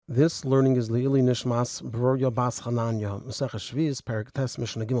This learning is Leili Nishmas Broria Bas Hananya, Masech Shvius, Parak Tes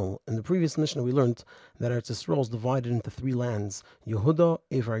Mishnah Gimel. In the previous Mishnah, we learned that Eretz Yisrael is divided into three lands: Yehuda,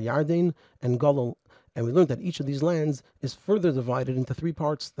 Evar Yarden, and Galil. And we learned that each of these lands is further divided into three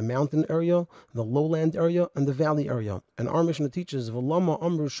parts: the mountain area, the lowland area, and the valley area. And our Mishnah teaches, V'lama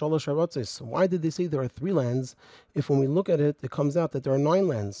Amru Shalosh Haratzos. Why did they say there are three lands if when we look at it, it comes out that there are 9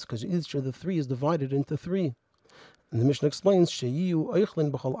 lands? Because each of the three is divided into 3. And the Mishnah explains, because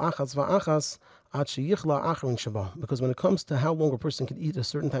when it comes to how long a person can eat a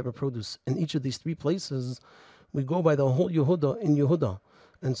certain type of produce in each of these 3 places, we go by the whole Yehuda in Yehuda.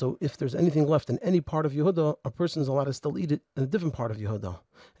 And so if there's anything left in any part of Yehuda, a person is allowed to still eat it in a different part of Yehuda.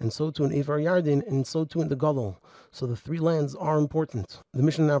 And so too in Evar Yarden, and so too in the Galil. So the 3 lands are important. The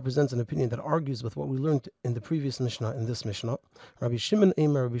Mishnah now presents an opinion that argues with what we learned in the previous Mishnah, in this Mishnah. Rabbi Shimon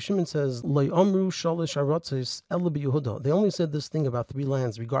says, Lo amru shalish haratzos ela b'Yehuda. They only said this thing about 3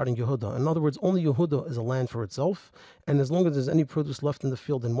 lands regarding Yehuda. In other words, only Yehuda is a land for itself, and as long as there's any produce left in the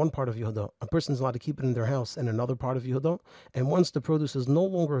field in one part of Yehuda, a person is allowed to keep it in their house in another part of Yehuda, and once the produce is no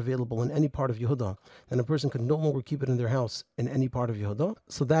longer available in any part of Yehuda, then a person can no longer keep it in their house in any part of Yehuda.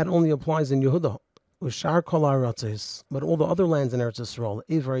 So that only applies in Yehuda. But all the other lands in Eretz Yisrael,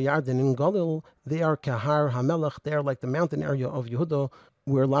 Evar Yarden and Galil, they are Kahar Hamelech, they are like the mountain area of Yehuda,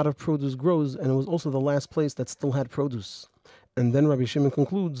 where a lot of produce grows, and it was also the last place that still had produce. And then Rabbi Shimon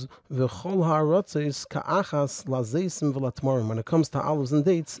concludes, when it comes to olives and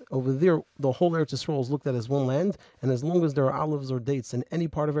dates, over there, the whole Eretz Yisrael is looked at as one land, and as long as there are olives or dates in any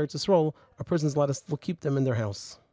part of Eretz Yisrael, a person is allowed to still keep them in their house.